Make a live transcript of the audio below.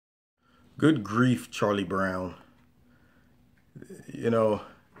Good grief, Charlie Brown. You know,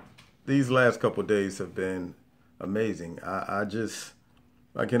 these last couple of days have been amazing. I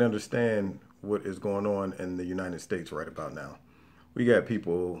can understand what is going on in the United States right about now. We got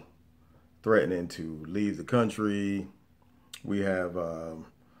people threatening to leave the country. We have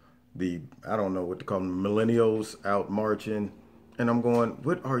I don't know what to call them, millennials out marching. And I'm going,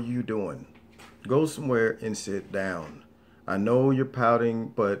 what are you doing? Go somewhere and sit down. I know you're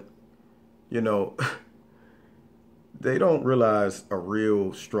pouting, but you know, they don't realize a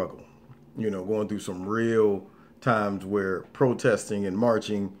real struggle, going through some real times where protesting and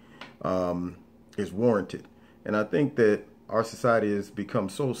marching is warranted. And I think that our society has become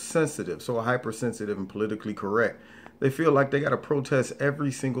so sensitive, so hypersensitive and politically correct. They feel like they got to protest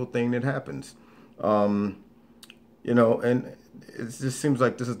every single thing that happens. And it just seems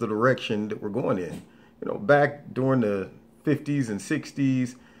like this is the direction that we're going in. Back during the 50s and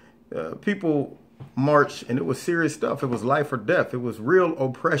 60s, people marched and it was serious stuff. It was life or death. It was real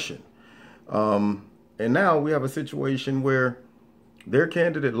oppression. And now we have a situation where their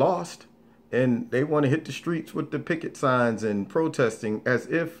candidate lost and they want to hit the streets with the picket signs and protesting as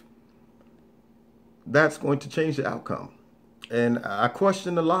if that's going to change the outcome. And I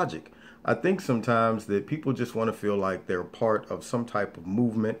question the logic. I think sometimes that people just want to feel like they're part of some type of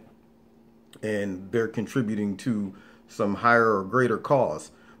movement and they're contributing to some higher or greater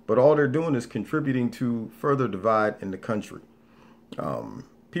cause. But all they're doing is contributing to further divide in the country.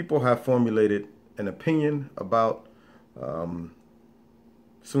 People have formulated an opinion about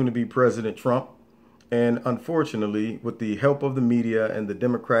soon-to-be President Trump. And unfortunately, with the help of the media and the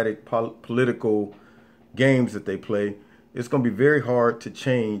democratic political games that they play, it's going to be very hard to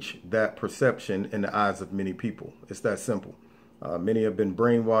change that perception in the eyes of many people. It's that simple. Many have been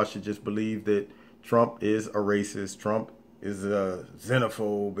brainwashed to just believe that Trump is a racist. Trump is a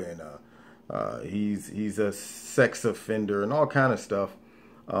xenophobe and he's a sex offender and all kind of stuff.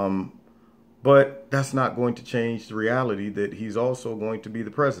 But that's not going to change the reality that he's also going to be the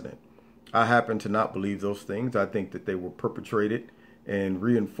president. I happen to not believe those things. I think that they were perpetrated and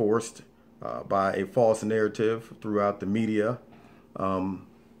reinforced by a false narrative throughout the media.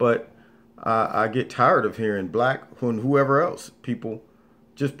 But I get tired of hearing black and whoever else people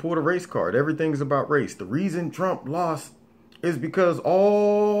just pull the race card. Everything's about race. The reason Trump lost is because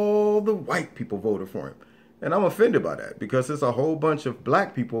all the white people voted for him. And I'm offended by that because there's a whole bunch of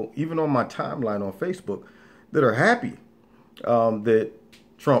black people, even on my timeline on Facebook, that are happy that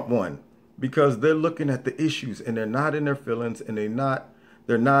Trump won because they're looking at the issues and they're not in their feelings and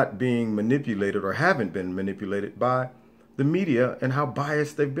they're not being manipulated or haven't been manipulated by the media and how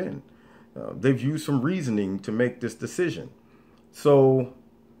biased they've been. They've used some reasoning to make this decision. So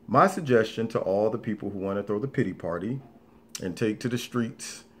my suggestion to all the people who want to throw the pity party and take to the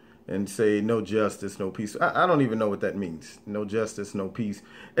streets and say no justice, no peace. I don't even know what that means. No justice, no peace.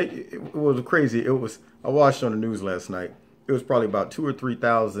 It was crazy. I watched on the news last night. It was probably about 2,000 or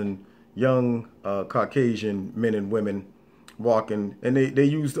 3,000 young Caucasian men and women walking, and they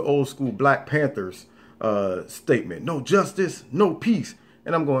used the old school Black Panthers statement: no justice, no peace.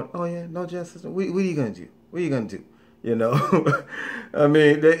 And I'm going, oh yeah, no justice. What are you gonna do? What are you gonna do? I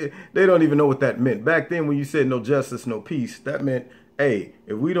mean, they don't even know what that meant. Back then, when you said no justice, no peace, that meant, hey,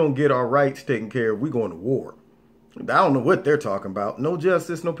 if we don't get our rights taken care of, we're going to war. I don't know what they're talking about. No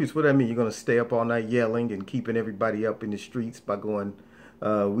justice, no peace. What does that mean? You're going to stay up all night yelling and keeping everybody up in the streets by going,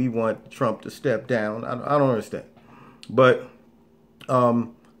 we want Trump to step down. I don't understand. But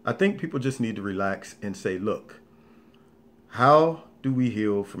I think people just need to relax and say, look, how do we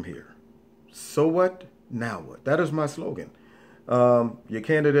heal from here? So what? Now what? That is my slogan. Your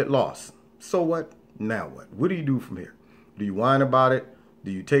candidate lost. So what? Now what? What do you do from here? Do you whine about it?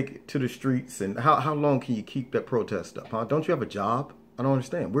 Do you take it to the streets? And how long can you keep that protest up? Huh? Don't you have a job? I don't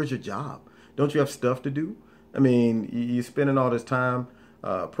understand. Where's your job? Don't you have stuff to do? I mean, you're spending all this time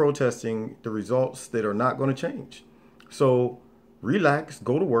protesting the results that are not going to change. So relax,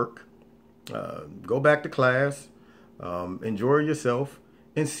 go to work, go back to class, enjoy yourself,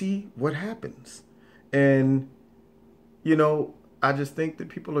 and see what happens. And, I just think that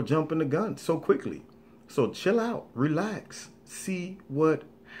people are jumping the gun so quickly. So chill out, relax, see what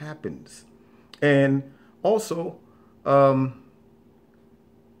happens. And also, as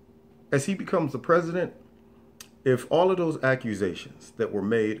he becomes the president, if all of those accusations that were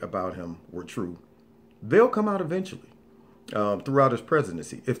made about him were true, they'll come out eventually throughout his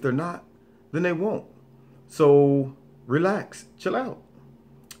presidency. If they're not, then they won't. So relax, chill out.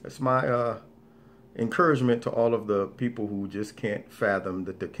 That's my encouragement to all of the people who just can't fathom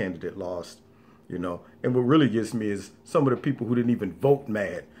that the candidate lost. And what really gets me is some of the people who didn't even vote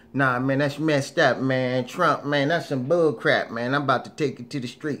mad. Nah, man, that's messed up, man. Trump, man, that's some bull crap, man. I'm about to take it to the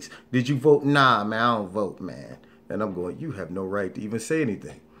streets. Did you vote? Nah, man, I don't vote, man. And I'm going, you have no right to even say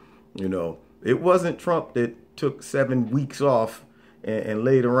anything. You know, it wasn't Trump that took 7 weeks off and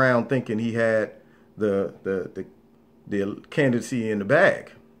laid around thinking he had the candidacy in the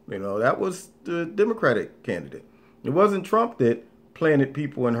bag. You know, that was the Democratic candidate. It wasn't Trump that planted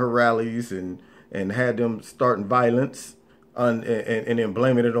people in her rallies and had them starting violence and then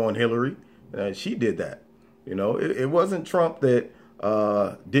blaming it on Hillary. She did that. You know, it wasn't Trump that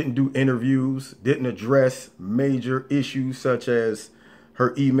didn't do interviews, didn't address major issues such as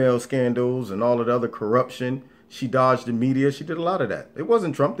her email scandals and all of the other corruption. She dodged the media. She did a lot of that. It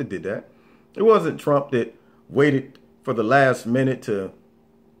wasn't Trump that did that. It wasn't Trump that waited for the last minute to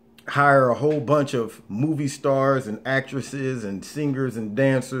hire a whole bunch of movie stars and actresses and singers and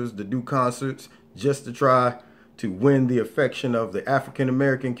dancers to do concerts just to try to win the affection of the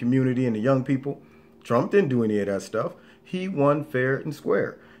African-American community and the young people. Trump didn't do any of that stuff. He won fair and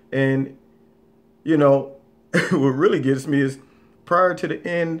square. And, you know, what really gets me is prior to the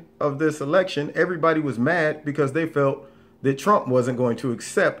end of this election, everybody was mad because they felt that Trump wasn't going to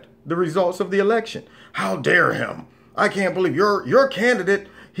accept the results of the election. How dare him? I can't believe your candidate,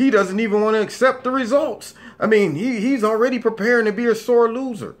 he doesn't even want to accept the results. I mean, he's already preparing to be a sore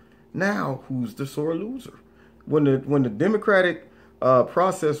loser. Now, who's the sore loser? When the Democratic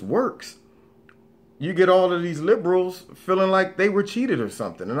process works, you get all of these liberals feeling like they were cheated or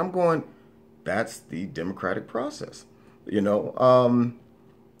something. And I'm going, that's the democratic process. You know,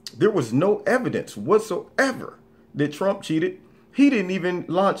 there was no evidence whatsoever that Trump cheated. He didn't even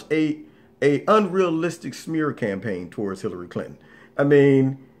launch a unrealistic smear campaign towards Hillary Clinton. I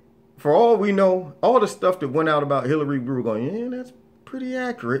mean, for all we know, all the stuff that went out about Hillary, we were going, yeah, that's pretty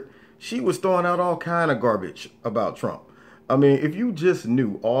accurate. She was throwing out all kind of garbage about Trump. I mean, if you just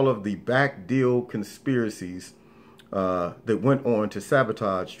knew all of the back deal conspiracies that went on to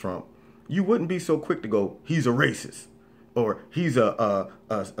sabotage Trump, you wouldn't be so quick to go, he's a racist or he's a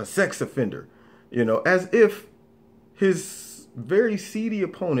sex offender, you know, as if his very seedy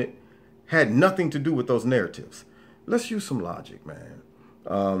opponent had nothing to do with those narratives. Let's use some logic, man.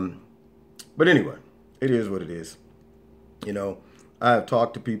 But anyway, it is what it is. You know, I have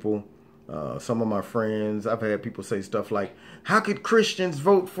talked to people, some of my friends. I've had people say stuff like, how could Christians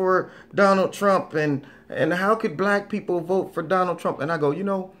vote for Donald Trump? And how could black people vote for Donald Trump? And I go, you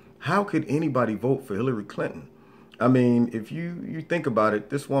know, how could anybody vote for Hillary Clinton? I mean, if you think about it,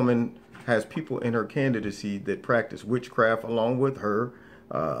 this woman has people in her candidacy that practice witchcraft along with her.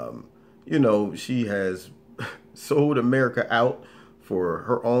 You know, she has sold America out for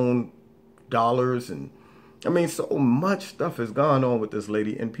her own dollars. And I mean, so much stuff has gone on with this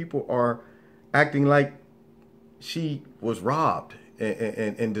lady, and people are acting like she was robbed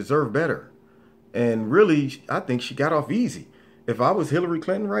and deserved better. And really, I think she got off easy. If I was Hillary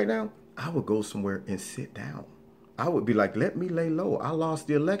Clinton right now, I would go somewhere and sit down. I would be like, let me lay low. I lost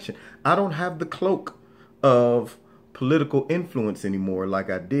the election. I don't have the cloak of political influence anymore like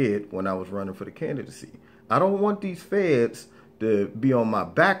I did when I was running for the candidacy. I don't want these feds to be on my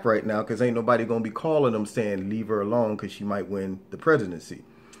back right now because ain't nobody going to be calling them saying leave her alone because she might win the presidency.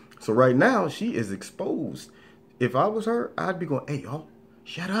 So right now, she is exposed. If I was her, I'd be going, hey, y'all,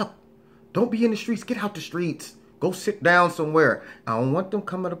 shut up. Don't be in the streets. Get out the streets. Go sit down somewhere. I don't want them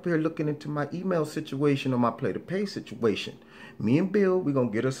coming up here looking into my email situation or my play to pay situation. Me and Bill, we're going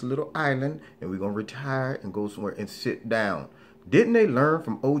to get us a little island and we're going to retire and go somewhere and sit down. Didn't they learn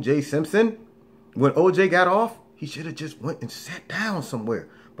from O.J. Simpson? When O.J. got off, he should have just went and sat down somewhere.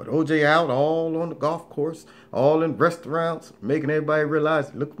 But O.J. out all on the golf course, all in restaurants, making everybody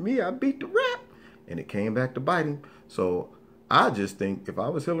realize, look at me, I beat the rap. And it came back to bite him. So I just think if I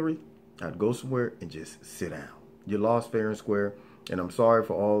was Hillary, I'd go somewhere and just sit down. You lost fair and square. And I'm sorry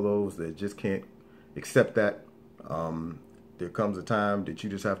for all those that just can't accept that. There comes a time that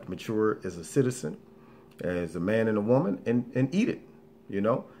you just have to mature as a citizen, as a man and a woman, and eat it, you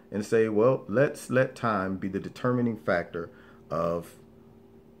know, and say, well, let's let time be the determining factor of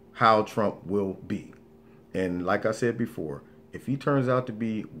how Trump will be. And like I said before, if he turns out to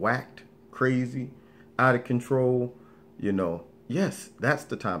be whacked, crazy, out of control, you know, yes, that's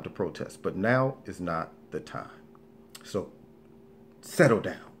the time to protest. But now is not the time. So settle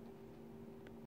down.